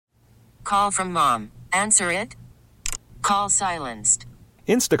Call from mom. Answer it. Call silenced.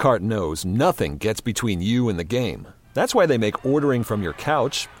 Instacart knows nothing gets between you and the game. That's why they make ordering from your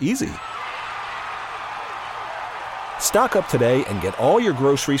couch easy. Stock up today and get all your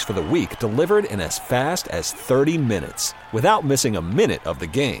groceries for the week delivered in as fast as 30 minutes without missing a minute of the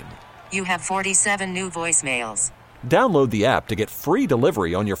game. You have 47 new voicemails. Download the app to get free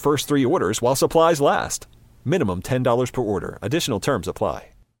delivery on your first 3 orders while supplies last. Minimum $10 per order. Additional terms apply.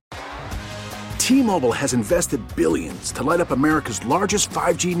 T-Mobile has invested billions to light up America's largest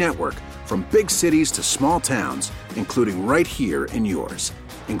 5G network, from big cities to small towns, including right here in yours.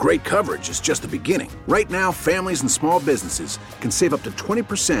 And great coverage is just the beginning. Right now, families and small businesses can save up to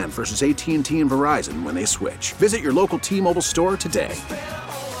 20% versus AT&T and Verizon when they switch. Visit your local T-Mobile store today.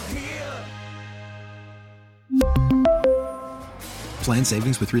 Plan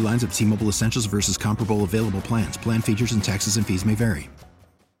savings with 3 lines of T-Mobile Essentials versus comparable available plans. Plan features and taxes and fees may vary.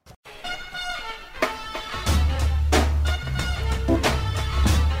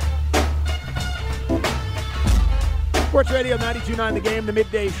 Sports Radio 92.9 The Game, the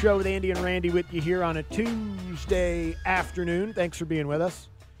midday show with Andy and Randy with you here on a Tuesday afternoon. Thanks for being with us.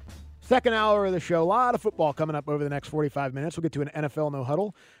 Second hour of the show, a lot of football coming up over the next 45 minutes. We'll get to an NFL No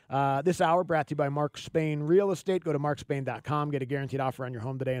Huddle. This hour brought to you by Mark Spain Real Estate. Go to markspain.com, get a guaranteed offer on your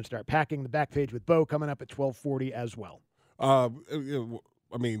home today and start packing. The Backpage with Beau coming up at 12:40 as well. I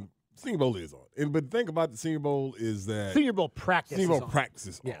mean, Senior Bowl is on. But the thing about the Senior Bowl is that Senior Bowl practice is on.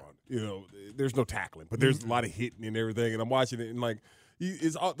 Yeah. You know, there's no tackling, but there's a lot of hitting and everything. And I'm watching it, and like,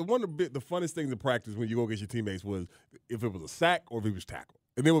 it's the funnest things in practice when you go against your teammates was if it was a sack or if it was tackle,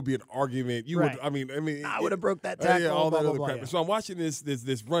 and there would be an argument. I would have broke that tackle. All that blah, other blah, crap. yeah. So I'm watching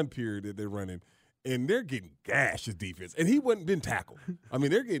this run period that they're running, and they're getting gashed as defense, and he wasn't been tackled. I mean,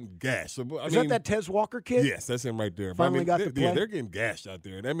 they're getting gashed. So Is that Tez Walker kid? Yes, that's him right there. Finally got to play. Yeah, they're getting gashed out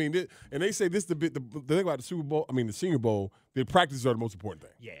there. And I mean, and they say this the thing about the Super Bowl. I mean, the Senior Bowl. The practices are the most important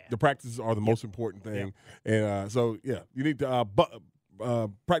thing. Yeah, the practices are the most important thing. And so you need to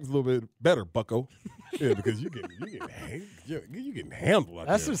practice a little bit better, Bucko. Yeah, because you getting handled out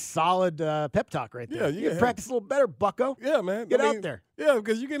That's there. a solid pep talk right there. Yeah, you practice a little better, Bucko. Yeah, man. Get out there. Yeah,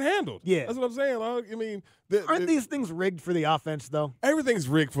 because you're getting handled. Yeah. That's what I'm saying. I mean, aren't these things rigged for the offense, though? Everything's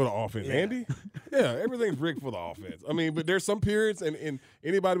rigged for the offense, Yeah. Andy. Yeah, everything's rigged for the offense. I mean, but there's some periods, and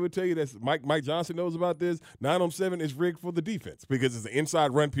anybody would tell you that Mike Johnson knows about this. 9-on-7 is rigged for the defense because it's an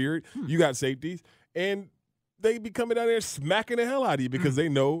inside run period. You got safeties, and they be coming down there smacking the hell out of you because they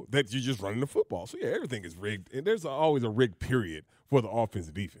know that you're just running the football. So, yeah, everything is rigged. And there's always a rigged period for the offense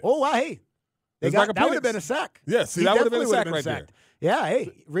and defense. Oh, wow, hey. That would have been a sack. Yeah, see, that would have been a sack right there. Yeah,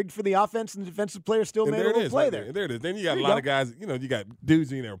 hey, rigged for the offense, and the defensive player still made a little play there. And there it is. Then you got a lot of guys, you got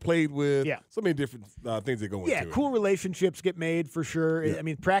dudes you never played with. Yeah. So many different things that go into it. Yeah, cool relationships get made for sure. Yeah. I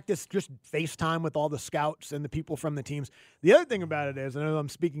mean, practice, just FaceTime with all the scouts and the people from the teams. The other thing about it is, I know I'm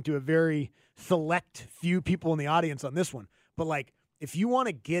speaking to a very select few people in the audience on this one, but like, if you want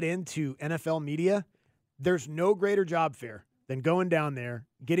to get into NFL media, there's no greater job fair than going down there,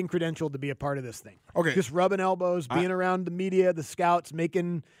 getting credentialed to be a part of this thing. Okay. Just rubbing elbows, being around the media, the scouts,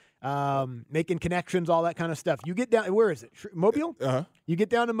 making connections, all that kind of stuff. You get down, where is it? Mobile? Uh-huh. You get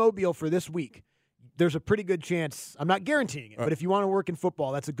down to Mobile for this week. There's a pretty good chance. I'm not guaranteeing it, but if you want to work in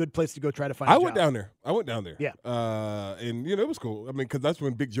football, that's a good place to go try to find a job. I went down there. Yeah. And, it was cool. I mean, because that's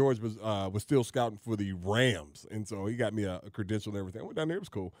when Big George was still scouting for the Rams. And so he got me a credential and everything. I went down there. It was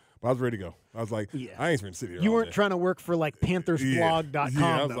cool. But I was ready to go. I was like, I ain't going to sit here. You weren't trying to work for, like, PanthersBlog.com,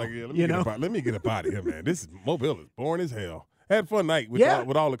 Yeah, I was like, let me get up out of here, man. Mobile is boring as hell. I had a fun night with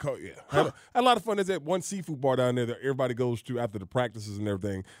all the coaches. Yeah. Had a lot of fun. There's that one seafood bar down there that everybody goes to after the practices and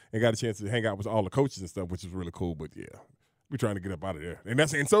everything, and got a chance to hang out with all the coaches and stuff, which is really cool. But, yeah, we're trying to get up out of there.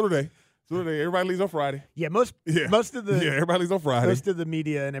 And so do they. Everybody leaves on Friday. Yeah, most of the everybody leaves on Friday. Most of the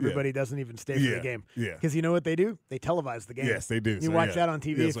media and everybody doesn't even stay for the game. Yeah, because you know what they do? They televise the game. Yes, they do. You watch that on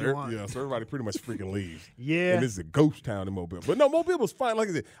TV if you want. Yeah, so everybody pretty much freaking leaves. Yeah, and this is a ghost town in Mobile. But no, Mobile was fine. Like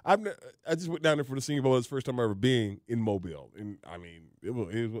I said, I just went down there for the Senior Bowl. It was the first time ever being in Mobile, and I mean, it was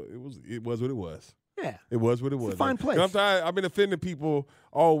what it was. Yeah, it was what it was. It's a fine place. I'm tired. I've been offending people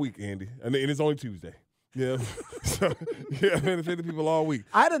all week, Andy, and it's only Tuesday. Yeah, I've been offending people all week.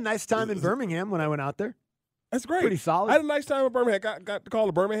 I had a nice time in Birmingham when I went out there. That's great. Pretty solid. I had a nice time in Birmingham. Got to call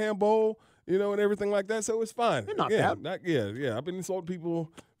the Birmingham Bowl, and everything like that. So it was fine. Not bad. I've been insulting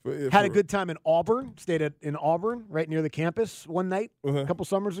people. Had a good time in Auburn. Stayed in Auburn, right near the campus one night a couple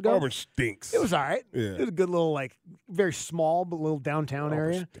summers ago. Auburn stinks. It was all right. Yeah. It was a good little, very small but little downtown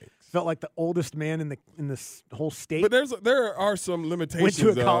area. Stinks. Felt like the oldest man in this whole state. But there are some limitations.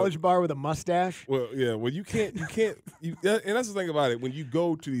 Went to a college bar with a mustache. Well, yeah. Well, you can't. And that's the thing about it. When you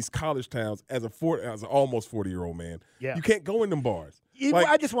go to these college towns as an almost 40-year-old man, you can't go in them bars.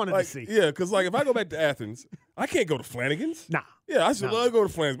 I just wanted to see. Yeah, because if I go back to Athens, I can't go to Flanagan's. Nah. Yeah, I should love to go to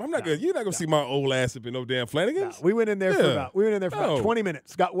Flanagan's, but I'm not You're not gonna see my old ass up in no damn Flanagan's. No, we went in there for about 20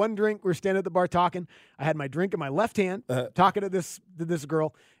 minutes. Got one drink. We're standing at the bar talking. I had my drink in my left hand, talking to this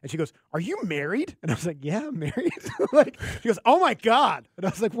girl, and she goes, "Are you married?" And I was like, "Yeah, I'm married." She goes, "Oh my God!" And I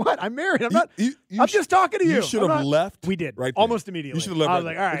was like, "What? I'm married. I'm not. I'm just talking to you." You should have left. We did right almost immediately. You should have left. I was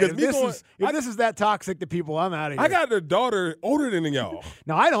like, "All right, if this is that toxic to people, I'm out of here." I got a daughter older than y'all.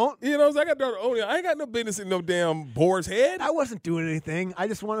 No, I don't. You know, I got a daughter older. I ain't got no business in no damn boar's head. I wasn't doing anything. We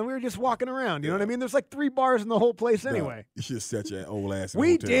were just walking around. You know what I mean? There's like 3 bars in the whole place anyway. No, you should have set your old ass in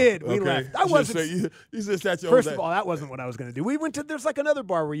We the hotel. did. Okay? We left. I wasn't. You should have set your First old of all, that wasn't what I was going to do. We went to, there's like another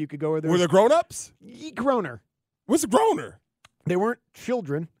bar where you could go where there were there grown-ups? Groaner. What's a groaner? They weren't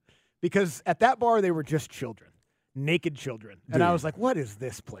children because at that bar they were just children. Naked children. And I was like, what is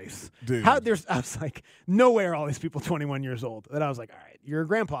this place? Dude. I was like, nowhere are all these people 21 years old. And I was like, all right, you're a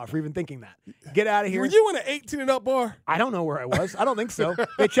grandpa for even thinking that. Get out of here. Were you in an 18 and up bar? I don't know where I was. I don't think so.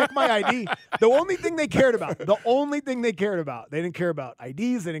 They checked my ID. The only thing they cared about, they didn't care about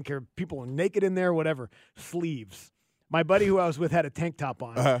IDs. They didn't care people naked in there, whatever. Sleeves. My buddy who I was with had a tank top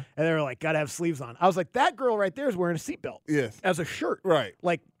on, and they were like, gotta have sleeves on. I was like, that girl right there is wearing a seatbelt. Yes. As a shirt. Right.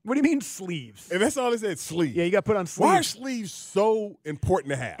 Like, what do you mean sleeves? And that's all they said, sleeves. Yeah, you got to put on sleeves. Why are sleeves so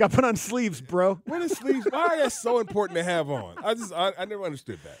important to have? Got to put on sleeves, bro. What is sleeves? Why are they so important to have on? I never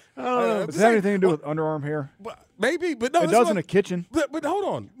understood that. Does that have anything to do with underarm hair? Maybe, but no. It does in a kitchen. But hold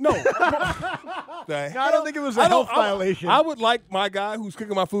on. No. I don't think it was a health violation. I would like my guy who's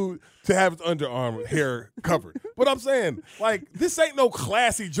cooking my food to have his underarm hair covered. But I'm saying, like, this ain't no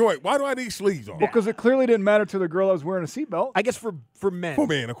classy joint. Why do I need sleeves on? Because it clearly didn't matter to the girl that was wearing a seatbelt. I guess for men. For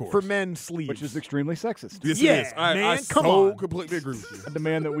men, of course. For men, sleeves. Which is extremely sexist. Yes, yeah, it is. I come on. completely agree with you. I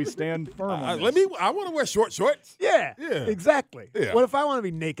demand that we stand firm on this. I want to wear short shorts. Yeah. Yeah. Exactly. Yeah. What if I want to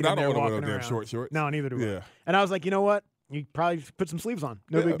be naked in there I don't walking want to wear around? short shorts. No, neither do I. Yeah. And I was like, you know what? You probably just put some sleeves on.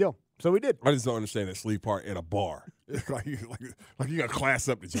 No big deal. So we did. I just don't understand that sleeve part at a bar. like you got to class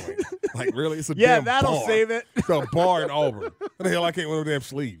up the joint. Like, really? It's a damn that'll bar. save it. It's a bar in Auburn. What the hell? I can't wear no damn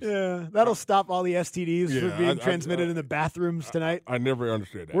sleeves. Yeah, that'll stop all the STDs from being transmitted in the bathrooms tonight. I never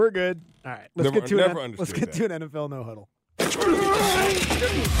understood that. We're good. All right, let's get to an NFL no huddle.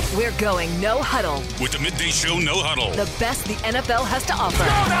 We're going no huddle. With the Midday Show No Huddle. The best the NFL has to offer.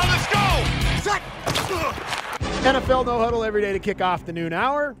 Now let's go! NFL no huddle every day to kick off the noon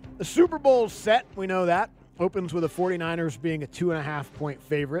hour. The Super Bowl's set. We know that. Opens with the 49ers being a 2.5-point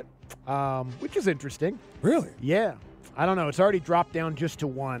favorite, which is interesting. Really? Yeah. I don't know. It's already dropped down just to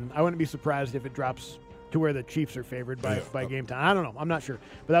 1. I wouldn't be surprised if it drops to where the Chiefs are favored by game time. I don't know. I'm not sure.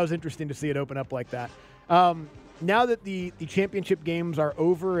 But that was interesting to see it open up like that. Now that the championship games are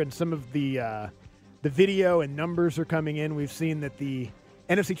over and some of the video and numbers are coming in, we've seen that the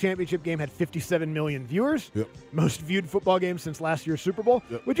NFC Championship game had 57 million viewers. Yep. Most viewed football game since last year's Super Bowl,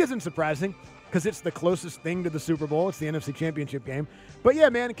 which isn't surprising because it's the closest thing to the Super Bowl. It's the NFC Championship game. But yeah,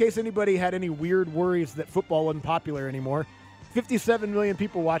 man, in case anybody had any weird worries that football wasn't popular anymore, 57 million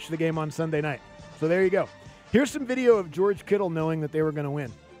people watched the game on Sunday night. So there you go. Here's some video of George Kittle knowing that they were going to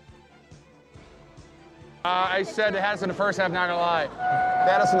win. I said they had us in the first half, not going to lie.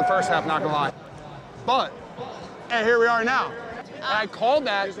 They had us in the first half, not going to lie. But, hey, here we are now. I called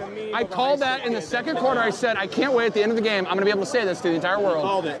that in the second quarter. I said, I can't wait at the end of the game. I'm going to be able to say this to the entire world.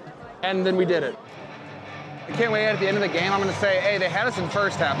 Called it. And then we did it. I can't wait at the end of the game. I'm going to say, hey, they had us in the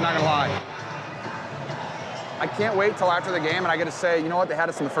first half, not going to lie. I can't wait till after the game, and I get to say, you know what, they had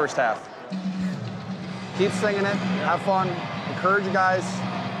us in the first half. Keep singing it. Have fun. Encourage you guys.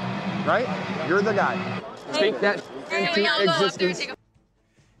 Right? You're the guy. Speak that into existence.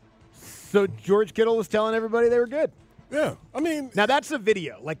 So George Kittle was telling everybody they were good. Yeah, I mean, now that's a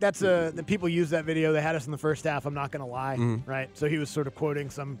video. Like the people use that video. They had us in the first half. I'm not going to lie, right? So he was sort of quoting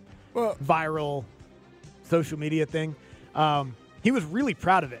some viral social media thing. He was really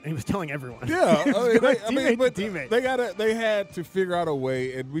proud of it, and he was telling everyone. Yeah, teammate. They had to figure out a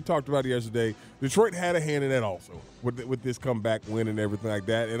way, and we talked about it yesterday. Detroit had a hand in that also with this comeback win and everything like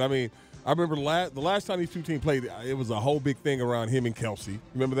that. And I mean, I remember the last time these two teams played, it was a whole big thing around him and Kelsey.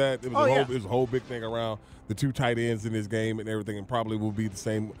 Remember that? It was a whole big thing around the two tight ends in this game and everything, and probably will be the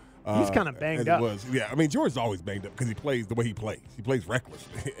same He's kind of banged up. Yeah, I mean, George's always banged up because he plays the way he plays. He plays reckless.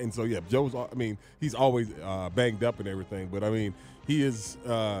 And so, yeah, he's always banged up and everything. But, I mean, he is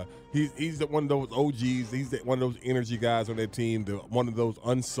he's one of those OGs. He's one of those energy guys on that team, one of those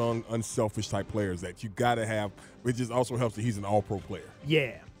unsung, unselfish type players that you got to have, which just also helps that he's an all-pro player.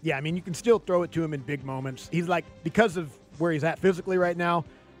 Yeah. Yeah, I mean, you can still throw it to him in big moments. He's like, because of where he's at physically right now,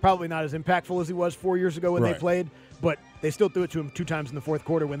 probably not as impactful as he was 4 years ago when they played, but they still threw it to him 2 times in the fourth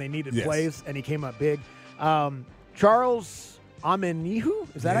quarter when they needed plays, and he came up big. Charles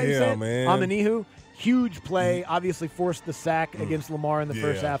Omenihu, is that how you say it? Man. Omenihu, huge play, obviously forced the sack against Lamar in the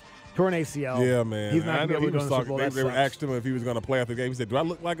first half. Torn ACL. Yeah, man. He's not going to be able to go in the Super Bowl. They were asked him if he was going to play after the game. He said, "Do I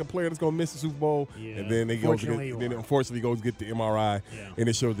look like a player that's going to miss the Super Bowl?" Yeah. And then unfortunately, he goes to get the MRI, and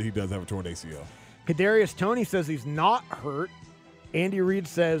it shows that he does have a torn ACL. Kadarius Toney says he's not hurt. Andy Reid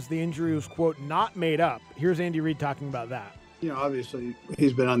says the injury was, quote, not made up. Here's Andy Reid talking about that. Obviously,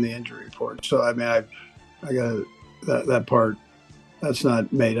 he's been on the injury report. So, I mean, I got that part. That's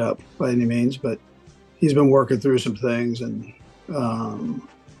not made up by any means, but he's been working through some things, and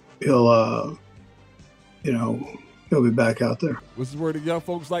he'll be back out there. This is where the young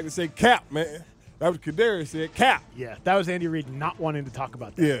folks like to say cap, man. That was Kadarius said cap. Yeah, that was Andy Reid not wanting to talk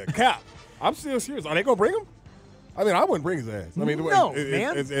about that. Yeah, cap. I'm still serious. Are they going to bring him? I mean, I wouldn't bring his ass. I mean,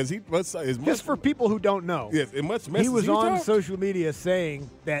 man. Just for people who don't know. Yes, he was on social media saying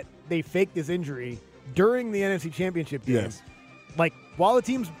that they faked his injury during the NFC Championship game. Yes. Like, while the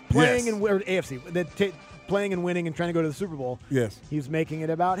team's playing or AFC, playing and winning and trying to go to the Super Bowl. Yes. He's making it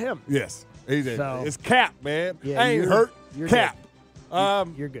about him. Yes. So, it's cap, man. Yeah, I ain't hurt. You're cap.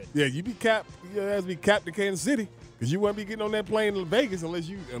 Good. You're good. Yeah, you be cap. You have to be capped to Kansas City. Because you wouldn't be getting on that plane to Vegas unless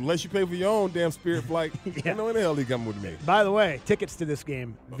you pay for your own damn Spirit flight. I know when the hell he coming with me. By the way, tickets to this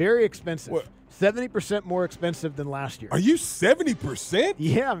game, very expensive. What? 70% more expensive than last year. Are you 70%?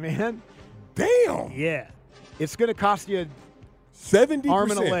 Yeah, man. Damn. Yeah. It's going to cost you 70%. Arm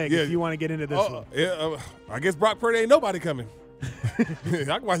and a leg if you want to get into this one. Yeah, I guess Brock Purdy ain't nobody coming. I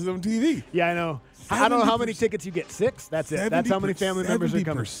can watch it on TV. Yeah, I know. I don't know how many tickets you get. 6? That's it. That's how many family members are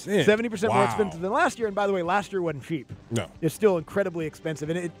coming. 70% more expensive than last year. And by the way, last year wasn't cheap. No. It's still incredibly expensive.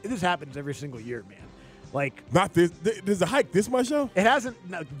 And this happens every single year, man. Like, not this. There's a hike this much, though? It hasn't.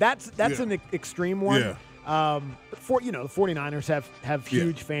 No, that's an extreme one. Yeah. But the 49ers have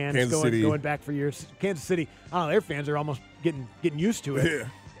huge fans going back for years. Kansas City, I don't know, their fans are almost getting used to it. Yeah.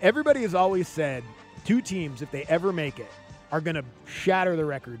 Everybody has always said 2 teams, if they ever make it, are going to shatter the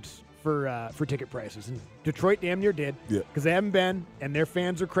records for ticket prices. And Detroit damn near did because they haven't been, and their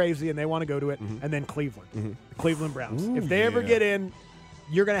fans are crazy and they want to go to it. Mm-hmm. And then Cleveland, the Cleveland Browns. Ooh, if they ever get in,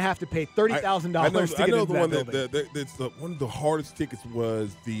 you're going to have to pay $30,000 to get into that building. One of the hardest tickets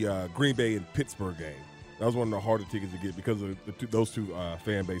was the Green Bay and Pittsburgh game. That was one of the harder tickets to get because of those two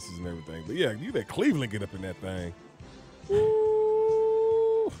fan bases and everything. But, yeah, you let Cleveland get up in that thing.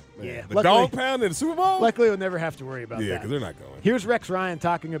 Ooh, yeah. The dog pound in the Super Bowl? Luckily, we'll never have to worry about that. Yeah, because they're not going. Here's Rex Ryan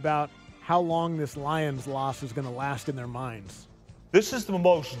talking about how long this Lions loss is going to last in their minds. This is the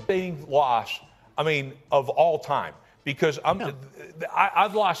most big loss, of all time. Because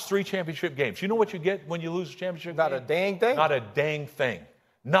I've lost 3 championship games. You know what you get when you lose a championship game? Not a dang thing? Not a dang thing.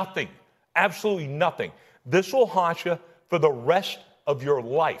 Nothing. Absolutely nothing. This will haunt you for the rest of your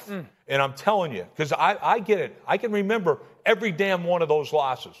life. And I'm telling you, because I get it. I can remember every damn one of those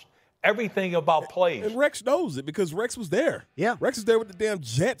losses. Everything about plays. And Rex knows it because Rex was there. Yeah. Rex was there with the damn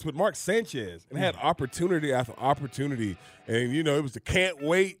Jets with Mark Sanchez and had opportunity after opportunity. And, it was the can't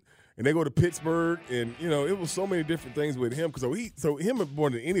wait. And they go to Pittsburgh, and, it was so many different things with him. So him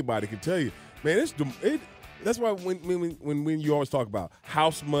more than anybody can tell you, man, that's why when you always talk about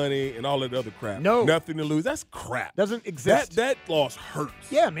house money and all that other crap, nothing to lose, that's crap. Doesn't exist. That loss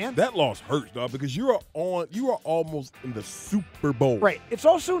hurts. Yeah, man. That loss hurts, dog, because you are almost in the Super Bowl. Right. It's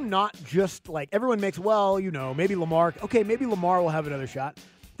also not just like everyone makes, maybe Lamar. Okay, maybe Lamar will have another shot.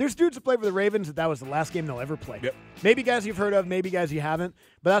 There's dudes that play for the Ravens that was the last game they'll ever play. Yep. Maybe guys you've heard of, maybe guys you haven't,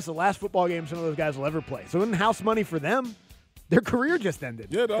 but that's the last football game some of those guys will ever play. So in house money for them, their career just ended.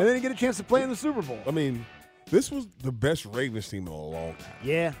 Yeah, dog. And then they get a chance to play in the Super Bowl. This was the best Ravens team in a long time.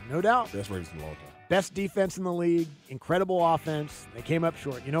 Yeah, no doubt. Best Ravens in a long time. Best defense in the league, incredible offense. They came up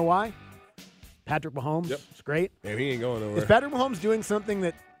short. You know why? Patrick Mahomes is great. And he ain't going nowhere. Is Patrick Mahomes doing something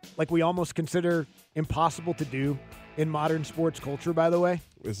that we almost consider impossible to do in modern sports culture, by the way?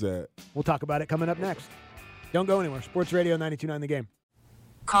 What's that? We'll talk about it coming up next. Don't go anywhere. Sports Radio 92.9 The Game.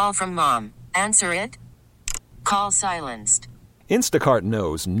 Call from mom. Answer it. Call silenced. Instacart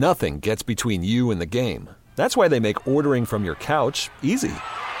knows nothing gets between you and the game. That's why they make ordering from your couch easy.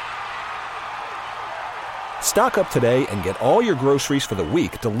 Stock up today and get all your groceries for the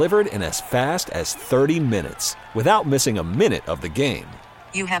week delivered in as fast as 30 minutes without missing a minute of the game.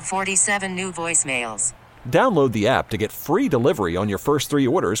 You have 47 new voicemails. Download the app to get free delivery on your first 3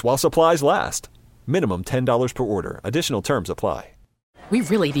 orders while supplies last. Minimum $10 per order. Additional terms apply. We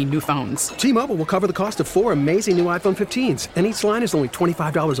really need new phones. T-Mobile will cover the cost of 4 amazing new iPhone 15s, and each line is only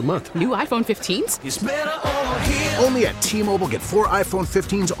 $25 a month. New iPhone 15s? It's better over here. Only at T-Mobile, get 4 iPhone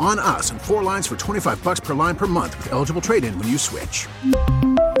 15s on us and 4 lines for $25 per line per month with eligible trade-in when you switch.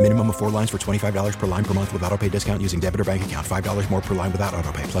 Minimum of 4 lines for $25 per line per month with autopay discount using debit or bank account. $5 more per line without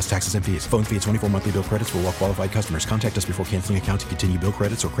autopay, plus taxes and fees. Phone fee at 24 monthly bill credits for well-qualified customers. Contact us before canceling account to continue bill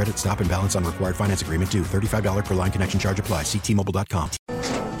credits or credit stop and balance on required finance agreement due. $35 per line connection charge applies. See T-Mobile.com.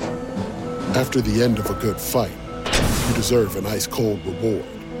 After the end of a good fight, you deserve an ice-cold reward.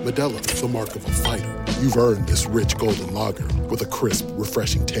 Modelo is the mark of a fighter. You've earned this rich golden lager with a crisp,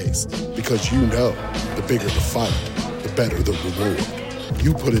 refreshing taste. Because you know, the bigger the fight, the better the reward.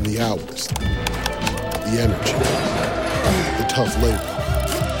 You put in the hours, the energy, the tough labor.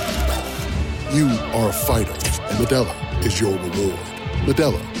 You are a fighter, and Modelo is your reward.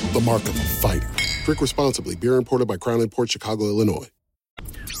 Modelo, the mark of a fighter. Drink responsibly. Beer imported by Crown Imports, Chicago, Illinois.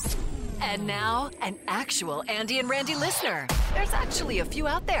 And now, an actual Andy and Randy listener. There's actually a few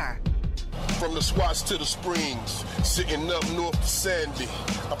out there. From the Swats to the Springs, sitting up north to Sandy.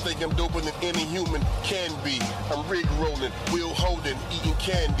 I think I'm doper than any human can be. I'm rig rolling, wheel holding, eating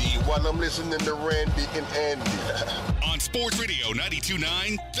candy while I'm listening to Randy and Andy. On Sports Radio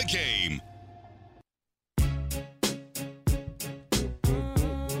 92.9, The Game.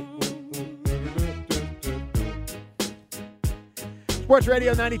 Sports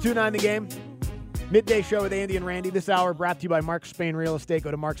Radio 92.9 The Game. Midday show with Andy and Randy. This hour brought to you by Mark Spain Real Estate.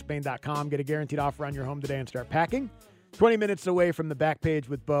 Go to markspain.com. Get a guaranteed offer on your home today and start packing. 20 minutes away from the Backpage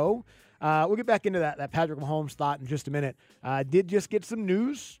with Beau. We'll get back into that Patrick Mahomes thought in just a minute. Did just get some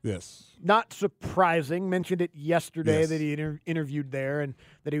news. Yes. Not surprising. Mentioned it yesterday Yes. that he interviewed there and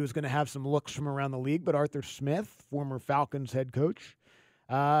that he was going to have some looks from around the league. But Arthur Smith, former Falcons head coach,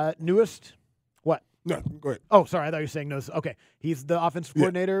 newest, what? No, go ahead. Oh, sorry. I thought you were saying no. Okay. He's the offensive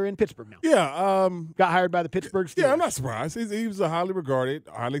coordinator in Pittsburgh now. Yeah. Got hired by the Pittsburgh Steelers. Yeah, I'm not surprised. He was a highly regarded,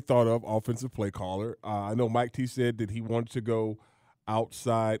 highly thought of offensive play caller. I know Mike T said that he wanted to go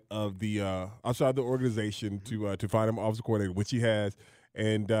outside of the organization to find him offensive coordinator, which he has.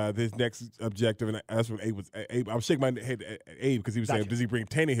 And his next objective, and that's what Abe was. I was shaking my head at Abe because he was saying, "Does he bring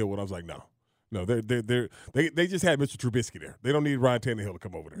Tannehill?" And I was like, "No." No, they just had Mr. Trubisky there. They don't need Ryan Tannehill to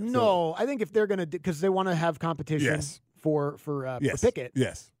come over there. No, I think if they're going to, because they want to have competition for Pickett.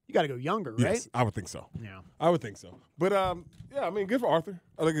 Yes, you got to go younger, right? Yes, I would think so. Yeah, I would think so. But yeah, I mean, good for Arthur.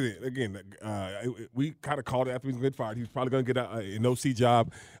 Look at it again. We kind of called it after he was fired. He was probably going to get an OC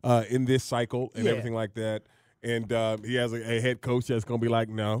job in this cycle and everything like that. And he has a head coach that's going to be like,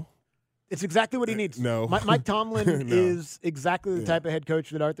 no. It's exactly what he needs. No, Mike Tomlin is exactly the type of head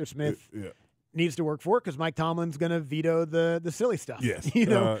coach that Arthur Smith needs to work for, because Mike Tomlin's going to veto the silly stuff. Yes.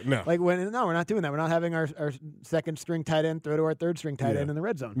 No. Like we're not doing that. We're not having our second string tight end throw to our third string tight end in the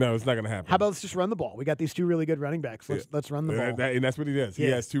red zone. No, it's not going to happen. How about let's just run the ball? We got these two really good running backs. Let's run the ball. And that's what he does. He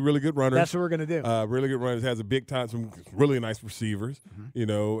has two really good runners. That's what we're going to do. Really good runners. Has a big time, some really nice receivers.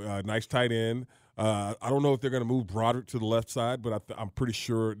 Mm-hmm. Nice tight end. I don't know if they're going to move Broderick to the left side, but I'm pretty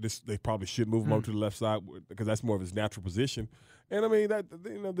sure they probably should move him over to the left side because that's more of his natural position. And I mean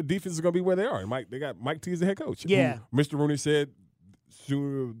the defense is going to be where they are. And they got Mike T as the head coach. Yeah, Mr. Rooney said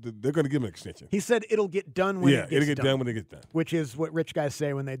soon they're going to give him an extension. He said it'll get done when it gets it'll get done when it gets done. Which is what rich guys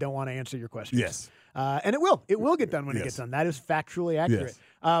say when they don't want to answer your questions. Yes, and it will. It will get done when it gets done. That is factually accurate.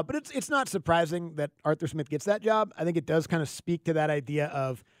 Yes. But it's not surprising that Arthur Smith gets that job. I think it does kind of speak to that idea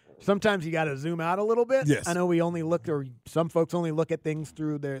of sometimes you got to zoom out a little bit. Yes. I know we only look, or some folks only look at things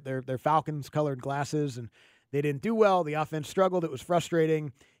through their Falcons-colored glasses, and they didn't do well. The offense struggled. It was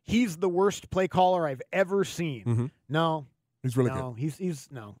frustrating. He's the worst play caller I've ever seen. Mm-hmm. No. He's really good. He's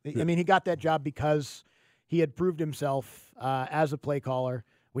no. Yeah. I mean, he got that job because he had proved himself as a play caller.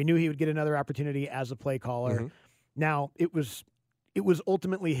 We knew he would get another opportunity as a play caller. Mm-hmm. Now, it was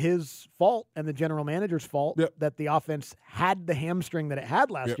ultimately his fault and the general manager's fault that the offense had the hamstring that it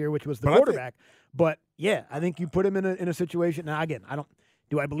had last year, which was the quarterback. But yeah, I think you put him in a situation. Now, again,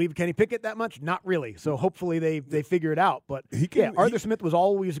 do I believe Kenny Pickett that much? Not really. So hopefully they figure it out. But Arthur Smith was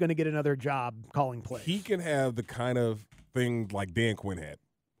always going to get another job calling plays. He can have the kind of thing like Dan Quinn had.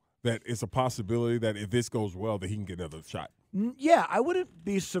 That it's a possibility that if this goes well, that he can get another shot. Yeah, I wouldn't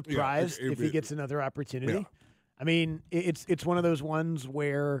be surprised if he gets another opportunity. Yeah. I mean, it's one of those ones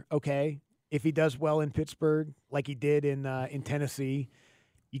where, okay, if he does well in Pittsburgh like he did in Tennessee,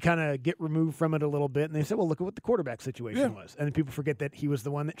 you kind of get removed from it a little bit, and they say, well, look at what the quarterback situation was. And then people forget that he was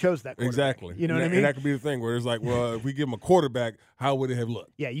the one that chose that quarterback. Exactly. You know what I mean? And that could be the thing where it's like, well, if we give him a quarterback, how would it have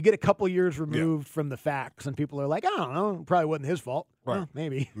looked? Yeah, you get a couple years removed from the facts, and people are like, I don't know, it probably wasn't his fault. Right. Well,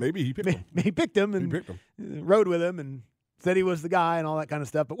 maybe. Maybe he picked him. He picked him and rode with him and said he was the guy and all that kind of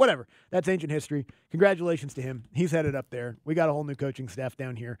stuff. But whatever. That's ancient history. Congratulations to him. He's headed up there. We got a whole new coaching staff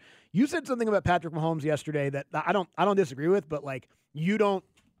down here. You said something about Patrick Mahomes yesterday that I don't disagree with, but like you don't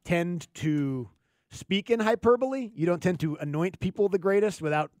tend to speak in hyperbole. You don't tend to anoint people the greatest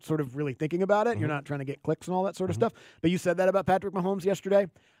without sort of really thinking about it. You're not trying to get clicks and all that sort of stuff. But you said that about Patrick Mahomes yesterday.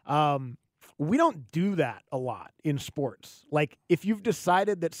 We don't do that a lot in sports. Like if you've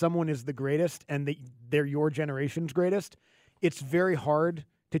decided that someone is the greatest and that they're your generation's greatest, it's very hard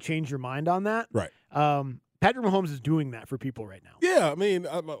to change your mind on that. Right. Patrick Mahomes is doing that for people right now. Yeah, I mean,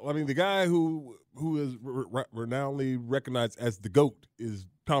 the guy who is renownedly recognized as the GOAT is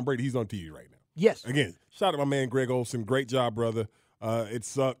Tom Brady. He's on TV right now. Yes. Again, shout out my man Greg Olsen. Great job, brother. It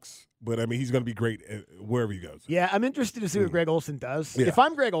sucks, but I mean, he's going to be great wherever he goes. Yeah, I'm interested to see what Greg Olsen does. Yeah. If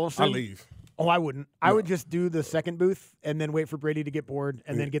I'm Greg Olsen, I leave. Oh, I wouldn't. I would just do the second booth and then wait for Brady to get bored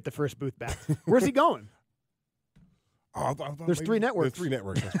and then get the first booth back. Where's he going? I thought There's three networks. There's 3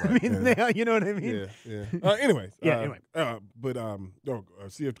 networks. That's right. I mean, you know what I mean? Yeah. Anyways. Anyway.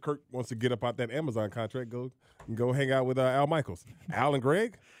 See if Kirk wants to get up out that Amazon contract. Go hang out with Al Michaels. Al and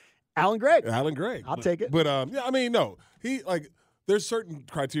Greg. Al and Greg. I'll take it. But I mean, no. There's certain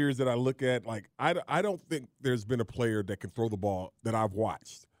criteria that I look at. Like I don't think there's been a player that can throw the ball that I've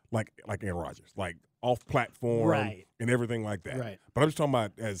watched like Aaron Rodgers, like off platform and everything like that. Right. But I'm just talking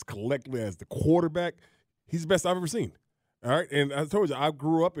about as collectively as the quarterback. He's the best I've ever seen. All right, and I told you I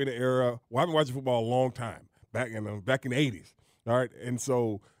grew up in an era. Well, I've been watching football a long time, back in the 80s. All right, and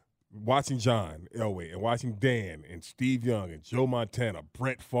so watching John Elway and watching Dan and Steve Young and Joe Montana,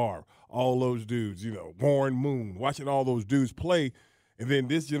 Brett Favre, all those dudes, Warren Moon, watching all those dudes play, and then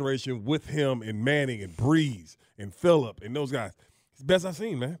this generation with him and Manning and Breeze and Phillip and those guys, it's the best I've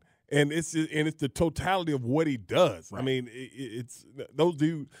seen, man. And it's the totality of what he does. Right. I mean, it's those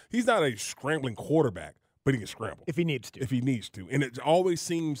dudes. He's not a scrambling quarterback, but he can scramble if he needs to. And it always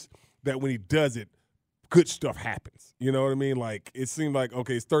seems that when he does it, good stuff happens. You know what I mean? Like it seemed like,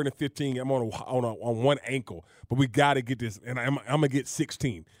 okay, it's 3rd and 15. I'm on one ankle, but we got to get this, and I'm gonna get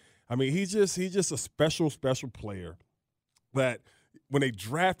 16. I mean, he's just a special player that when they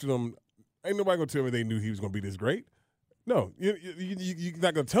drafted him, ain't nobody gonna tell me they knew he was gonna be this great. No, you're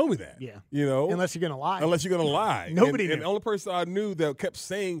not gonna tell me that. Yeah, unless you're gonna lie. Nobody knew. And the only person I knew that kept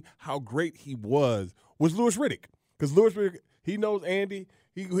saying how great he was Louis Riddick, because Louis Riddick, he knows Andy.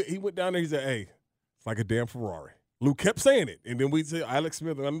 He went down there. He said, "Hey, it's like a damn Ferrari." Lou kept saying it, and then we said Alex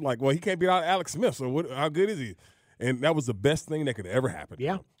Smith, and I'm like, "Well, he can't beat out Alex Smith. So how good is he?" And that was the best thing that could ever happen.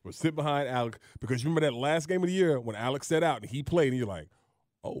 Yeah, was sit behind Alex, because you remember that last game of the year when Alex sat out and he played, and you're like,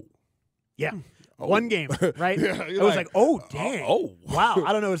 "Oh, yeah." One game, right? It was like, oh, dang. Oh, wow.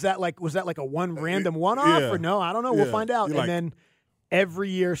 I don't know. Was that like a random one-off or no? I don't know. We'll find out. And then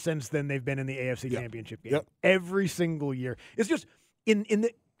every year since then, they've been in the AFC Championship game. Yep. Every single year. It's just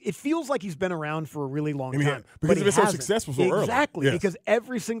it feels like he's been around for a really long time. Because he's been so successful so early. Exactly. Yes. Because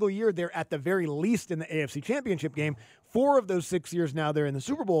every single year they're at the very least in the AFC Championship game. 4 of those 6 years now they're in the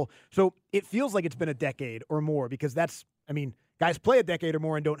Super Bowl. So it feels like it's been a decade or more, because guys play a decade or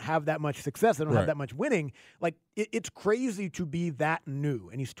more and don't have that much success. They don't have that much winning. Like, it's crazy to be that new.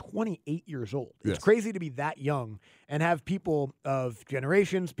 And he's 28 years old. Yes. It's crazy to be that young and have people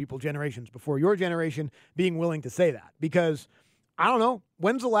generations before your generation being willing to say that. Because, I don't know,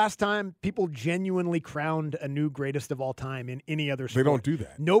 when's the last time people genuinely crowned a new greatest of all time in any other sport? They don't do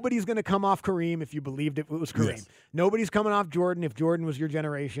that. Nobody's going to come off Kareem if you believed it was Kareem. Yes. Nobody's coming off Jordan if Jordan was your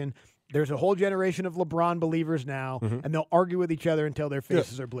generation. There's a whole generation of LeBron believers now, and they'll argue with each other until their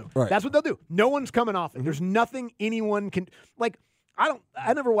faces are blue. Right. That's what they'll do. No one's coming off it. There's nothing anyone can – like, I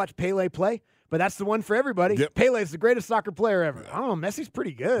never watched Pele play, but that's the one for everybody. Yep. Pele's the greatest soccer player ever. I don't know. Messi's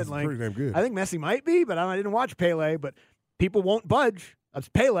pretty good. He's pretty damn good. I think Messi might be, but I didn't watch Pele. But people won't budge. That's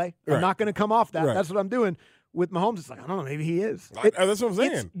Pele. I'm not going to come off that. Right. That's what I'm doing. With Mahomes, it's like, I don't know, maybe he is. That's what I'm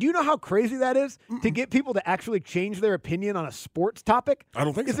saying. Do you know how crazy that is to get people to actually change their opinion on a sports topic? I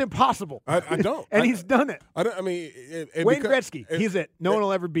don't think it's so. impossible. I don't. And he's done it. Wayne Gretzky, he's it. No one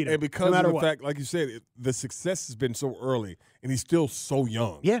will ever beat him. And because no matter of the what. fact, like you said, the success has been so early, and he's still so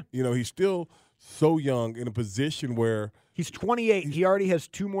young. Yeah. He's still so young in a position where he's 28. He already has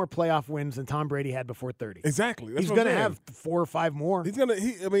 2 more playoff wins than Tom Brady had before 30. Exactly. He's going to have 4 or 5 more. He's going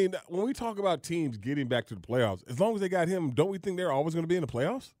to. When we talk about teams getting back to the playoffs, as long as they got him, don't we think they're always going to be in the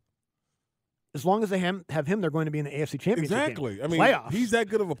playoffs? as long as they have him, they're going to be in the AFC Championship Exactly. game. I mean, Playoffs. he's that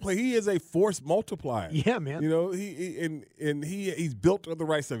good of a player. He is a force multiplier. Yeah, man. You know, he's built on the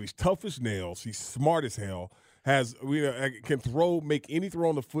right stuff. He's tough as nails. He's smart as hell. Can make any throw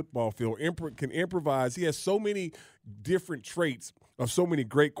on the football field. Can improvise. He has so many different traits of so many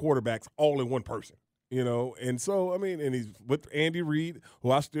great quarterbacks all in one person. You know, and so, I mean, and he's with Andy Reid,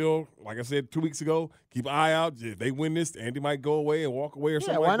 who I still, like I said 2 weeks ago, keep an eye out. If they win this, Andy might go away and walk away or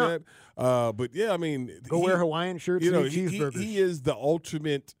something like that. But, yeah, I mean. Wear Hawaiian shirts and eat cheeseburgers. He is the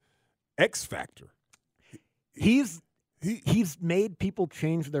ultimate X factor. He's made people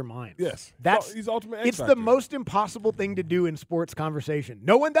change their minds. Yes. He's ultimate X It's factor. the most impossible thing to do in sports conversation.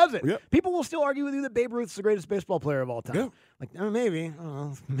 No one does it. Yep. People will still argue with you that Babe Ruth's the greatest baseball player of all time. Yep. Like, maybe. I don't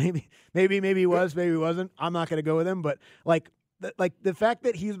know. Maybe he was, maybe he wasn't. I'm not going to go with him. But, the fact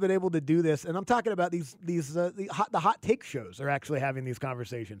that he's been able to do this, and I'm talking about the hot take shows are actually having these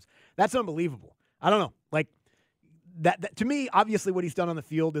conversations. That's unbelievable. I don't know. Like, that to me, obviously what he's done on the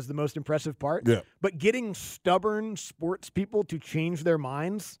field is the most impressive part. Yeah. But getting stubborn sports people to change their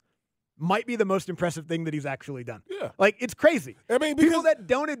minds might be the most impressive thing that he's actually done. Yeah. Like, it's crazy. I mean, people that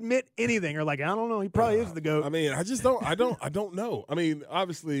don't admit anything are like, I don't know, he probably is the GOAT. I mean, I don't know. I mean,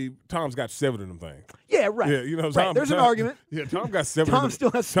 obviously, Tom's got 7 of them things. Yeah, right. Yeah, you know, right. There's an argument. Yeah, Tom got 7 Tom of them.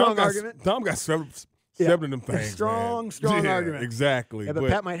 still has strong argument. Tom got 7 of them things. Strong argument. Exactly. Yeah, but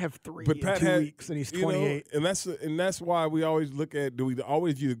Pat might have 3 in 2 weeks, and he's 28. You know, and that's why we always look at, do we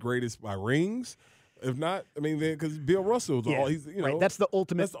always view the greatest by rings? If not, I mean, because Bill Russell's all he's, you know. Right. That's the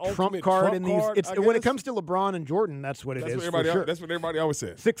ultimate trump card in these. When it comes to LeBron and Jordan, that's what it is. That's what everybody always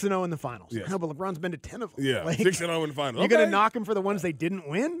says. 6-0 in the finals. Yes. No, but LeBron's been to 10 of them. Yeah, 6-0 in the finals. You're going to knock him for the ones they didn't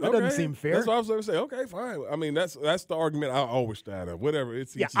win? That doesn't seem fair. That's what I was going to say. Okay, fine. I mean, that's the argument I always start of. Whatever.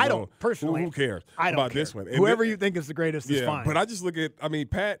 I don't personally. Who cares I don't about care. this one? Whoever you think is the greatest is fine. But I just look at. I mean,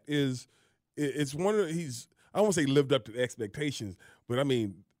 Pat is. It's one of he's. I don't want to say lived up to the expectations, but I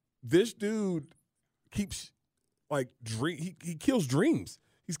mean, this dude keeps. He kills dreams.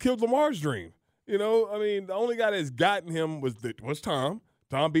 He's killed Lamar's dream. You know, I mean, the only guy that's gotten him was Tom.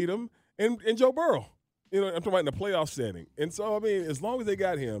 Tom beat him, and Joe Burrow. You know, I'm talking about in the playoff setting. And so, I mean, as long as they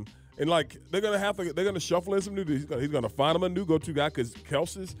got him, and they're gonna shuffle in some new dudes. He's gonna find him a new go-to guy because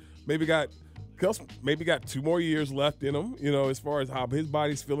Kelsey's maybe got 2 more years left in him. You know, as far as how his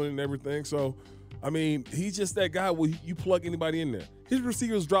body's feeling and everything. So, I mean, he's just that guy where you plug anybody in there. His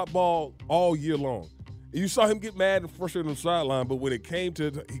receivers drop ball all year long. You saw him get mad and frustrated on the sideline, but when it came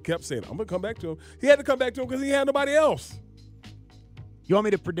to he kept saying, I'm going to come back to him. He had to come back to him because he had nobody else. You want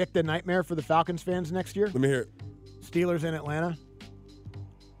me to predict a nightmare for the Falcons fans next year? Let me hear it. Steelers in Atlanta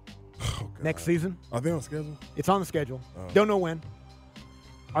next season. Are they on schedule? It's on the schedule. Don't know when.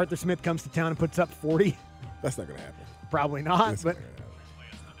 Arthur Smith comes to town and puts up 40. That's not going to happen. Probably not, but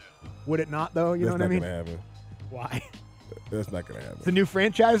would it not, though? You know what I mean? That's not going to happen. Why? That's not going to happen. It's a new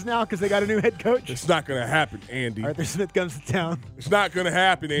franchise now because they got a new head coach? It's not going to happen, Andy. Arthur Smith comes to town. It's not going to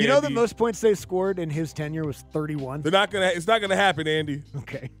happen, Andy. You know the most points they scored in his tenure was 31? It's not going to happen, Andy.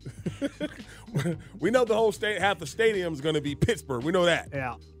 Okay. We know the whole half the stadium is going to be Pittsburgh. We know that.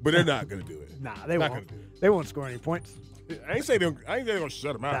 Yeah. But they're not going to do it. Nah, they won't. They won't score any points. I ain't saying they're going to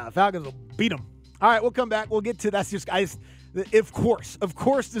shut them out. Nah, the Falcons will beat them. All right, we'll come back. We'll get to that's just guys. Of course,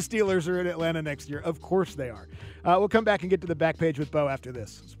 the Steelers are in Atlanta next year. Of course they are. We'll come back and get to the back page with Beau after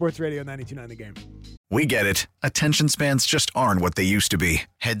this. Sports Radio 92.9 The Game. We get it. Attention spans just aren't what they used to be.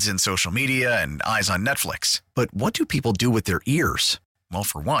 Heads in social media and eyes on Netflix. But what do people do with their ears? Well,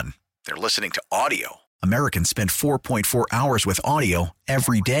 for one, they're listening to audio. Americans spend 4.4 hours with audio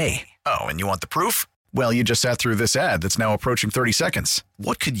every day. Oh, and you want the proof? Well, you just sat through this ad that's now approaching 30 seconds.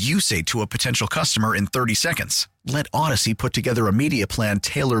 What could you say to a potential customer in 30 seconds? Let Odyssey put together a media plan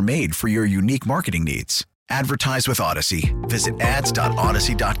tailor-made for your unique marketing needs. Advertise with Odyssey. Visit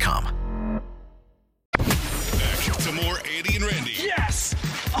ads.odyssey.com. Back to more Andy and Randy. Yes!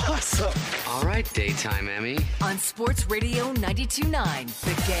 Awesome! All right, daytime Emmy. On Sports Radio 92.9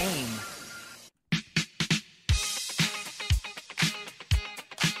 The Game.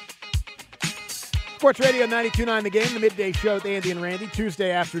 Sports Radio 92.9 The Game, the midday show with Andy and Randy,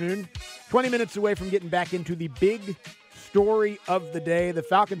 Tuesday afternoon. 20 minutes away from getting back into the big story of the day. The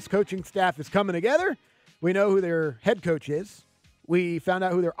Falcons coaching staff is coming together. We know who their head coach is. We found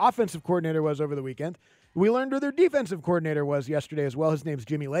out who their offensive coordinator was over the weekend. We learned who their defensive coordinator was yesterday as well. His name's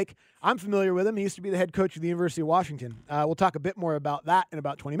Jimmy Lake. I'm familiar with him. He used to be the head coach of the University of Washington. We'll talk a bit more about that in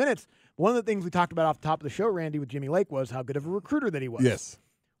about 20 minutes. One of the things we talked about off the top of the show, Randy, with Jimmy Lake was how good of a recruiter that he was. Yes.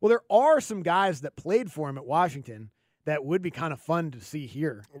 Well, there are some guys that played for him at Washington that would be kind of fun to see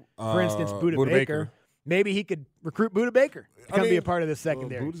here. For instance, Buda Baker. Maybe he could recruit Buda Baker to come be a part of this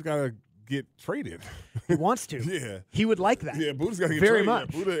secondary. Buda's got to get traded. He wants to. Yeah. He would like that. Yeah, Buddha's got to get very traded.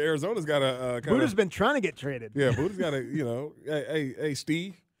 much. Yeah, Buddha, Arizona's got to Buddha's been trying to get traded. Yeah, Buddha's got to, hey,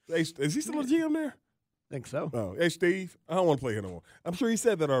 Steve. Hey, is he still a GM there? I think so. Oh, hey, Steve, I don't want to play here no more. I'm sure he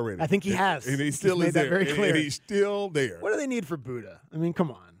said that already. I think he has. And he still made is that there. very clear. And he's still there. What do they need for Buddha? I mean,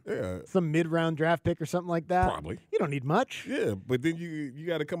 come on. Yeah. Some mid-round draft pick or something like that? Probably. You don't need much. Yeah, but then you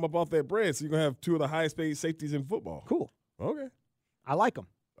got to come up off that bread, so you're going to have two of the highest paid safeties in football. Cool. Okay. I like him.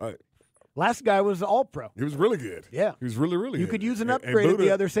 All right. Last guy was the All-Pro. He was really good. Yeah. He was really, really good. You could use an And upgrade at Buddha,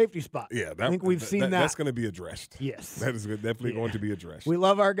 the other safety spot. Yeah. I think we've seen that. That's going to be addressed. Yes. That is definitely going to be addressed. We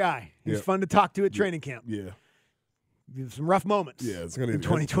love our guy. He's fun to talk to at training camp. Yeah. Some rough moments. Yeah, it's going to in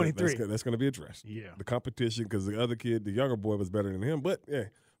 2023. That's going to be addressed. Yeah. The competition, because the other kid, the younger boy, was better than him. But yeah,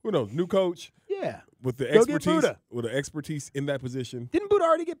 who knows? New coach. Yeah. With the Go get Buddha. expertise in that position. Didn't Buddha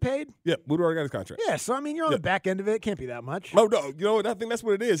already get paid? Yeah, Buddha already got his contract. Yeah, so I mean, you're on the back end of it. It can't be that much. Oh no, you know what? I think that's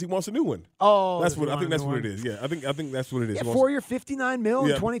what it is. He wants a new one. Oh, that's what I think. That's what it is. Yeah, I think that's what it is. Yeah, He wants 4-year, $59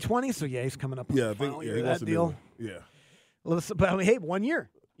 million in 2020. So yeah, he's coming up. On Yeah, I the think final he year of wants that a new deal. one. Yeah. Well, but I mean, hey, 1 year.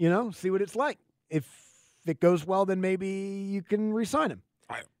 See what it's like. If it goes well, then maybe you can re-sign him.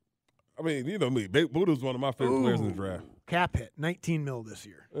 I mean, you know me. Buddha's one of my favorite players in the draft. Cap hit, $19 million this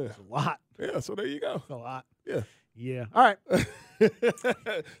year. Yeah. That's a lot. Yeah, so there you go. That's a lot. Yeah. Yeah. All right.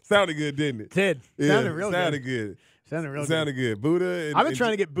 Sounded good, didn't it? Did. Yeah, Sounded real sounded good. Sounded real Sounded good. Buddha. I've been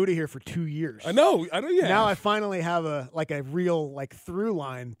trying to get Buddha here for 2 years. I know you have. Now I finally have a real through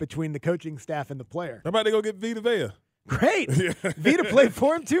line between the coaching staff and the player. How about they go get Vita Vea? Great. Vita played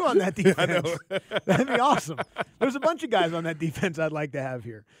for him too on that defense. I know. That'd be awesome. There's a bunch of guys on that defense I'd like to have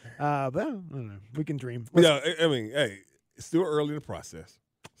here. But I don't know. We can dream. Yeah, I mean, hey, it's still early in the process.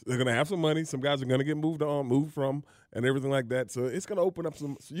 They're going to have some money. Some guys are going to get moved from, and everything like that. So it's going to open up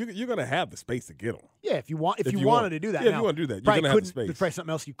some. So you're going to have the space to get them. Yeah, if you wanted to do that. Yeah, now, if you want to do that, you're going to have the space. There's probably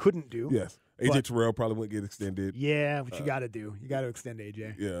something else you couldn't do. Yes, AJ Terrell probably wouldn't get extended. Yeah, what you got to do. You got to extend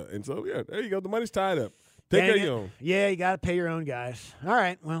AJ. Yeah, and so there you go. The money's tied up. Take care of your own. Yeah, you got to pay your own guys. All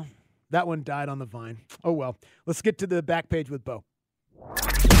right, well, that one died on the vine. Oh well. Let's get to the back page with Beau.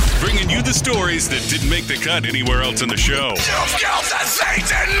 Bringing you the stories that didn't make the cut anywhere else in the show.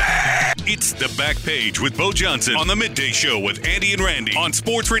 It's the Back Page with Beau Johnson on the Midday Show with Andy and Randy on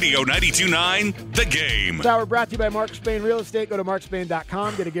Sports Radio 92.9 The Game. This hour brought to you by Mark Spain Real Estate. Go to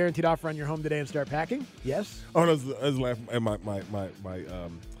markspain.com. Get a guaranteed offer on your home today and start packing. Yes? Oh, I was laughing at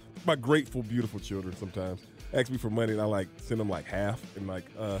my grateful, beautiful children sometimes ask me for money, and I send them half, and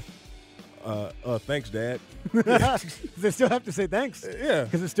thanks, Dad. They still have to say thanks. Yeah,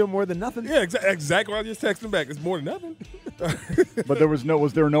 because it's still more than nothing. Yeah, exactly. I just text them back. It's more than nothing. But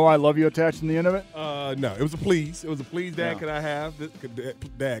was there no "I love you" attached in the end of it? No. It was a please. It was a please, Dad. Yeah. Can I have this?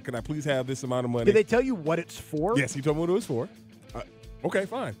 Dad, can I please have this amount of money? Did they tell you what it's for? Yes, he told me what it was for. Okay,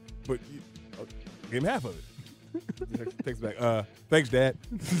 fine, but give him half of it. Text back. Thanks, Dad.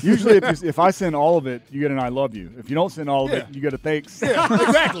 Usually, if I send all of it, you get an "I love you." If you don't send all of it, you get a thanks. Yeah,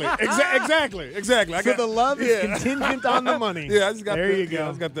 exactly. So the love is contingent on the money. Yeah, I just got there. You go. I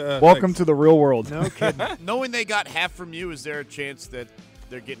just got the. Welcome to the real world. No kidding. Knowing they got half from you, is there a chance that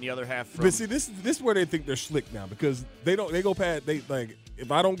they're getting the other half from? But see, this is where they think they're slick now, because they go past. They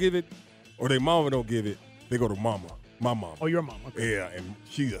if I don't give it, or their mama don't give it, they go to mama. My mom. Oh, your mom. Okay. Yeah, and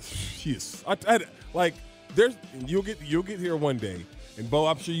she is. You'll get here one day, and Beau,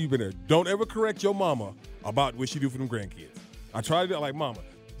 I'm sure you've been there. Don't ever correct your mama about what she do for them grandkids. I try to do it mama.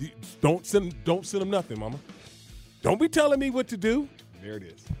 Don't send them nothing, mama. Don't be telling me what to do. There it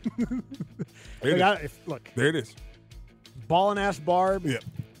is. Look. There it is. Ballin' ass Barb. Yeah.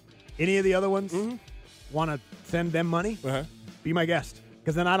 Any of the other ones want to send them money? Be my guest,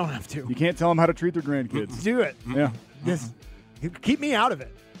 because then I don't have to. You can't tell them how to treat their grandkids. Do it. Yeah. Keep me out of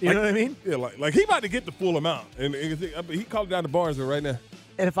it. You know what I mean? Yeah, like he about to get the full amount, and he called down to Barnesville right now.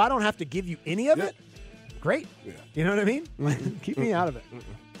 And if I don't have to give you any of it, great. Yeah. You know what I mean? Keep me out of it.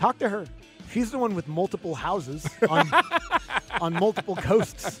 Talk to her. She's the one with multiple houses on multiple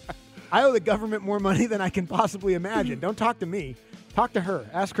coasts. I owe the government more money than I can possibly imagine. Don't talk to me. Talk to her.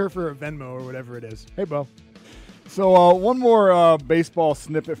 Ask her for a Venmo or whatever it is. Hey, Beau. So one more baseball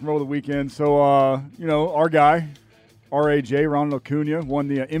snippet from over the weekend. So, our guy, R.A.J., Ronald Acuna, won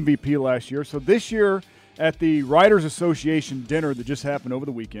the MVP last year. So this year at the Writers Association dinner that just happened over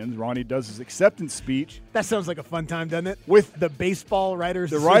the weekend, Ronnie does his acceptance speech. That sounds like a fun time, doesn't it? With the Baseball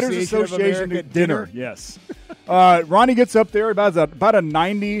Writers Association of dinner. Yes. Ronnie gets up there about a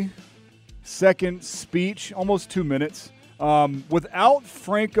 90-second speech, almost 2 minutes. Without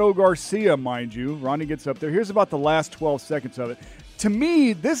Franco Garcia, mind you, Ronnie gets up there. Here's about the last 12 seconds of it. To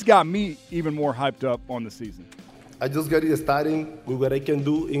me, this got me even more hyped up on the season. I just getting starting with what I can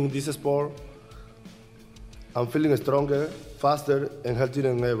do in this sport. I'm feeling stronger, faster, and healthier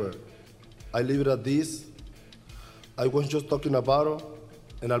than ever. I leave it at this. I was just talking about it,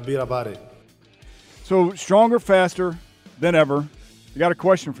 and I'll be about it. So stronger, faster than ever. I got a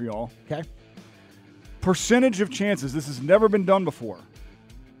question for y'all. Okay. Percentage of chances. This has never been done before.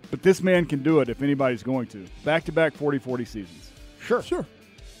 But this man can do it if anybody's going to. Back-to-back 40-40 seasons. Sure.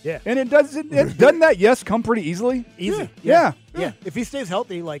 Yeah. And doesn't that come pretty easily? Easy. Yeah. If he stays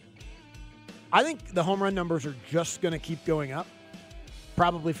healthy, I think the home run numbers are just going to keep going up,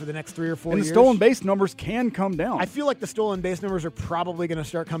 probably for the next 3 or 4 years. And the stolen base numbers can come down. I feel like the stolen base numbers are probably going to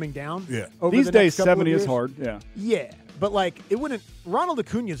start coming down. Yeah. Over These the days, next couple 70 of is years. hard. Yeah. Yeah. But, it wouldn't – Ronald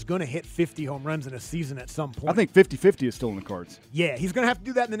Acuna is going to hit 50 home runs in a season at some point. I think 50-50 is still in the cards. Yeah, he's going to have to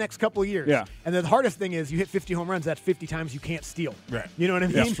do that in the next couple of years. Yeah. And the hardest thing is you hit 50 home runs, that's 50 times you can't steal. Right. You know what I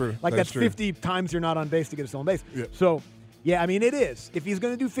mean? That's true. That's true. 50 times you're not on base to get a stolen base. Yeah. So, yeah, it is. If he's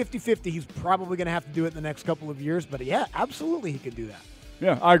going to do 50-50, he's probably going to have to do it in the next couple of years. But, yeah, absolutely he could do that.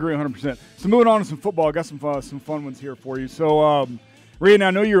 Yeah, I agree 100%. So moving on to some football, I got some fun ones here for you. So, Rian, I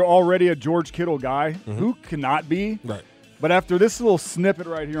know you're already a George Kittle guy. Mm-hmm. Who cannot be? Right. But after this little snippet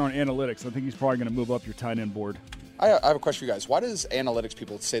right here on analytics, I think he's probably going to move up your tight end board. I have a question for you guys. Why does analytics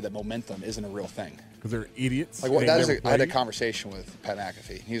people say that momentum isn't a real thing? Because they're idiots. I had a conversation with Pat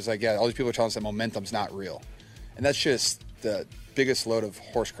McAfee. He was like, yeah, all these people are telling us that momentum's not real. And that's just the biggest load of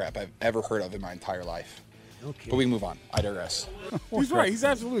horse crap I've ever heard of in my entire life. Okay. But we can move on. I digress. He's right. He's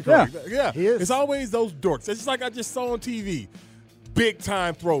absolutely correct. Yeah. He is. It's always those dorks. It's just like I just saw on TV.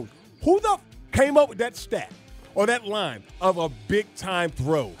 Big-time throws. Who the came up with that stat or that line of a big-time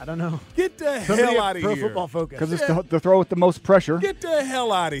throw? I don't know. Get the Somebody hell out of Pro here. Football Focus. Because it's the throw with the most pressure. Get the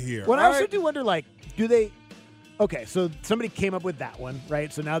hell out of here. Well, I also do wonder, do they – okay, so somebody came up with that one,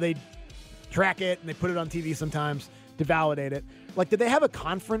 right? So now they track it and they put it on TV sometimes to validate it. Did they have a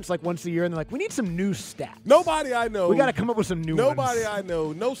conference once a year and they're like, we need some new stats? Nobody I know. We got to come up with some new ones. Nobody I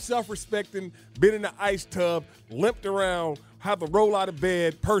know. No self-respecting, been in the ice tub, limped around, have to roll out of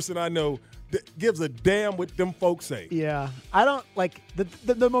bed person I know that gives a damn what them folks say. Yeah. I don't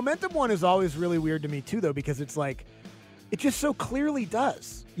the momentum one is always really weird to me too, though, because it's it just so clearly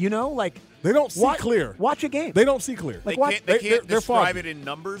does. You know, they don't see clear. Watch a game. They don't see clear. They can't describe foggy. it in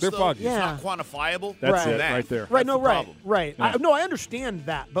numbers. They're though. foggy. Yeah. It's not quantifiable. That's it right there. Right. That's the problem. Right. Yeah. I understand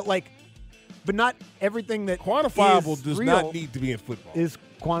that, but but not everything that Quantifiable is does real not need to be in football. is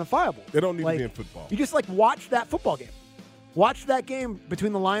quantifiable. They don't need to be in football. You just watch that football game. Watch that game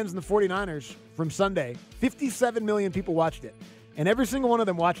between the Lions and the 49ers from Sunday. 57 million people watched it. And every single one of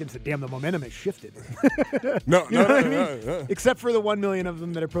them watching said, damn, the momentum has shifted. No. Except for the 1 million of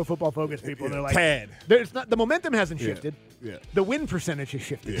them that are Pro Football Focus people. And they're like, Tad. It's not, the momentum hasn't shifted. Yeah. The win percentage has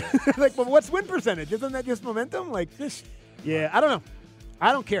shifted. Yeah. Well, what's win percentage? Isn't that just momentum? Yeah, I don't know.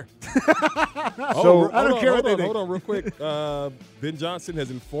 I don't care. So I don't care what they think. Hold on real quick. Ben Johnson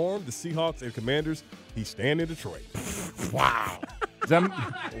has informed the Seahawks and Commanders he's staying in Detroit. Wow.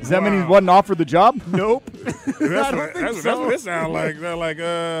 Does that mean he wasn't offered the job? Nope. That's what this sounds like. They're like,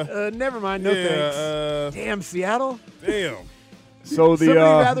 never mind. No thanks. Damn, Seattle. Damn. So Somebody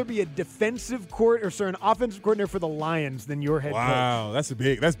rather be a defensive an offensive coordinator for the Lions than your head coach. Wow, that's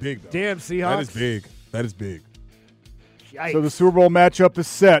big though. Damn, Seahawks. That is big. Yikes. So the Super Bowl matchup is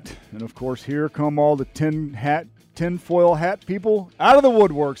set. And, of course, here come all the tinfoil hat people out of the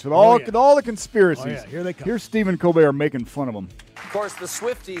woodworks with all the conspiracies. Oh, yeah. Here they come. Here's Stephen Colbert making fun of them. Of course, the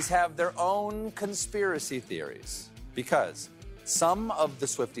Swifties have their own conspiracy theories because some of the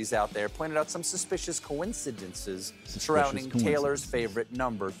Swifties out there pointed out some suspicious coincidences surrounding Taylor's favorite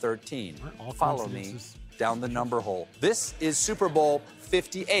number 13. Follow me down the number hole. This is Super Bowl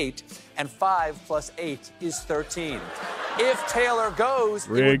 58, and 5 + 8 is 13. If Taylor goes,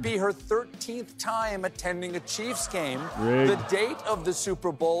 it would be her 13th time attending a Chiefs game. The date of the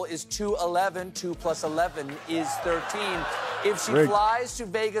Super Bowl is 2/11. 2 + 11 is 13. If she flies to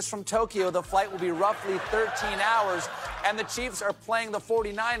Vegas from Tokyo, the flight will be roughly 13 hours, and the Chiefs are playing the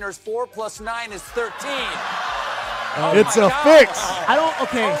 49ers. 4 + 9 is 13. It's a fix.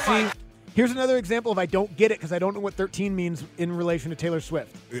 See, here's another example of I don't get it because I don't know what 13 means in relation to Taylor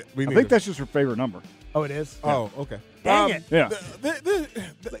Swift. I think that's just her favorite number. Oh, it is? Oh, okay. Dang it. Yeah.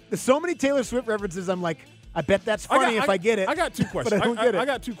 There's so many Taylor Swift references, I'm like, I bet that's funny if I get it. I got two questions. But I don't get it. I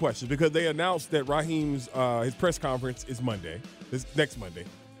got two questions because they announced that Raheem's his press conference is Monday, this next Monday.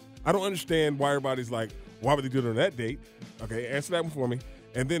 I don't understand why everybody's like, why would they do it on that date? Okay, answer that one for me.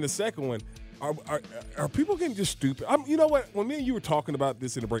 And then the second one, are people getting just stupid? You know what? When me and you were talking about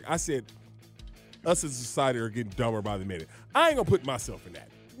this in the break, I said us as a society are getting dumber by the minute. I ain't going to put myself in that.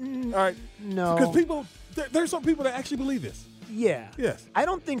 All right. No. Because there's some people that actually believe this. Yeah. Yes. I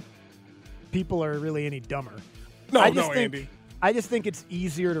don't think people are really any dumber. Andy. I just think it's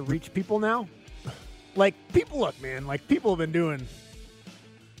easier to reach people now. Like, people have been doing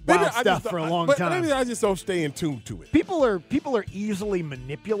wild stuff for a long time. Maybe I just don't stay in tune to it. People are easily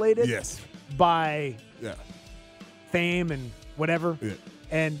manipulated by fame and whatever. Yeah.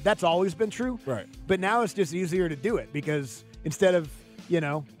 And that's always been true. Right. But now it's just easier to do it because instead of,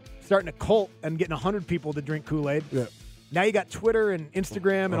 starting a cult and getting 100 people to drink Kool-Aid, now you got Twitter and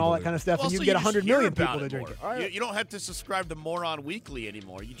Instagram and all that kind of stuff, and you can get 100 million people to drink it. You don't have to subscribe to Moron Weekly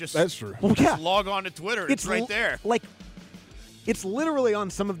anymore. You just That's true. Just log on to Twitter. It's right there. It's literally on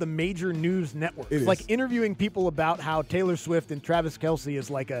some of the major news networks. It is. Like interviewing people about how Taylor Swift and Travis Kelce is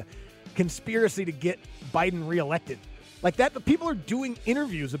like a conspiracy to get Biden reelected. Like that, but people are doing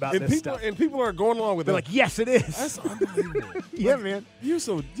interviews about this stuff. And people are going along with They're it. like, yes, it is. That's unbelievable. Yeah, man.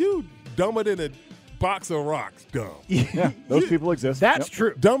 You dumber than a box of rocks, dumb. Yeah, those people exist. That's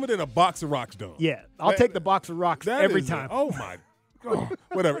true. Dumber than a box of rocks, dumb. Yeah, I'll take the box of rocks every time. Oh, my God.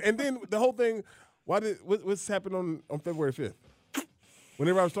 Whatever. And then the whole thing, what's happened on February 5th?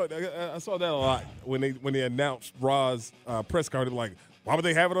 Whenever I was talking, I saw that a lot when they announced Ra's press conference. Like, why would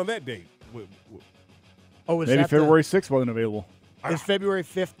they have it on that date? Oh, is maybe that February 6th wasn't available. Is February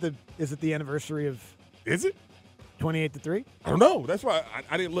 5th is it the anniversary of? Is it 28-3? I don't know. That's why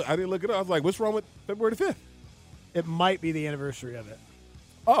I didn't look. I didn't look it up. I was like, what's wrong with February 5th? It might be the anniversary of it.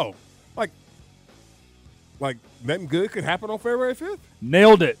 Oh, like nothing good could happen on February 5th?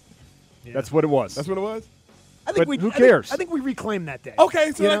 Nailed it. Yeah. That's what it was. That's what it was? I think but who cares? I think we reclaim that day.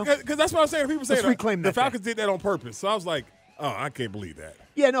 Okay, so because that's what I'm saying. People say Let's reclaim the that Falcons day. did that on purpose. So I was like, oh, I can't believe that.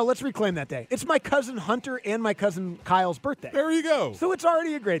 Yeah, no, let's reclaim that day. It's my cousin Hunter and my cousin Kyle's birthday. There you go. So it's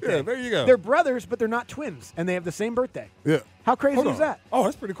already a great day. Yeah, there you go. They're brothers, but they're not twins, and they have the same birthday. Yeah. How crazy Hold is on. that? Oh,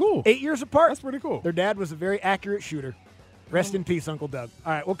 that's pretty cool. 8 years apart. That's pretty cool. Their dad was a very accurate shooter. Rest in peace, Uncle Doug.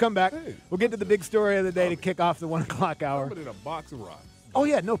 All right, we'll come back. Hey. We'll get to the big story of the day to kick off the 1 o'clock hour. Put in a box of rocks. Oh,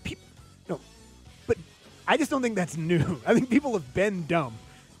 yeah, no, but I just don't think that's new. I think people have been dumb.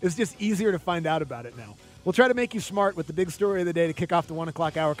 It's just easier to find out about it now. We'll try to make you smart with the big story of the day to kick off the 1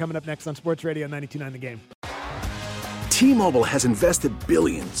 o'clock hour coming up next on Sports Radio 92.9 The Game. T-Mobile has invested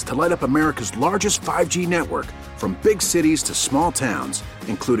billions to light up America's largest 5G network, from big cities to small towns,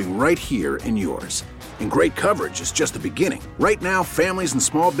 including right here in yours. And great coverage is just the beginning. Right now, families and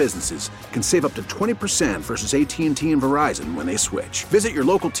small businesses can save up to 20% versus AT&T and Verizon when they switch. Visit your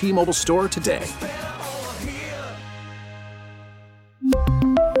local T-Mobile store today.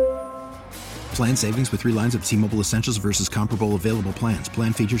 Plan savings with 3 lines of T-Mobile Essentials versus comparable available plans.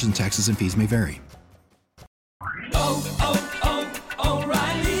 Plan features and taxes and fees may vary.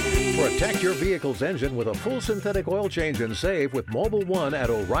 Protect your vehicle's engine with a full synthetic oil change and save with Mobile One at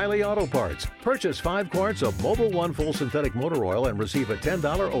O'Reilly Auto Parts. Purchase 5 quarts of Mobile One full synthetic motor oil and receive a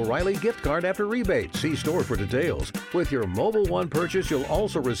 $10 O'Reilly gift card after rebate. See store for details. With your Mobile One purchase, you'll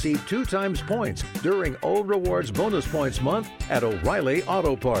also receive 2 times points during O Rewards Bonus Points Month at O'Reilly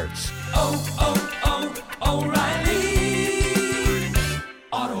Auto Parts. O'Reilly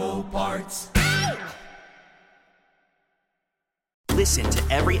Auto Parts. Listen to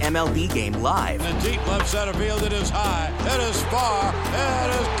every MLB game live. In the deep left center field, it is high, it is far,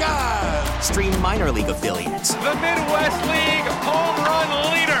 it is gone. Stream minor league affiliates. The Midwest League home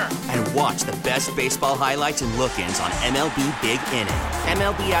run leader. And watch the best baseball highlights and look-ins on MLB Big Inning.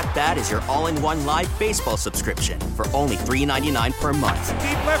 MLB At Bat is your all-in-one live baseball subscription for only $3.99 per month.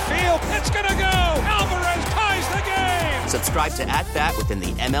 Deep left field, it's gonna go. Alvarez ties the game. Subscribe to At Bat within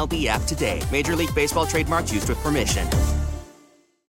the MLB app today. Major League Baseball trademarks used with permission.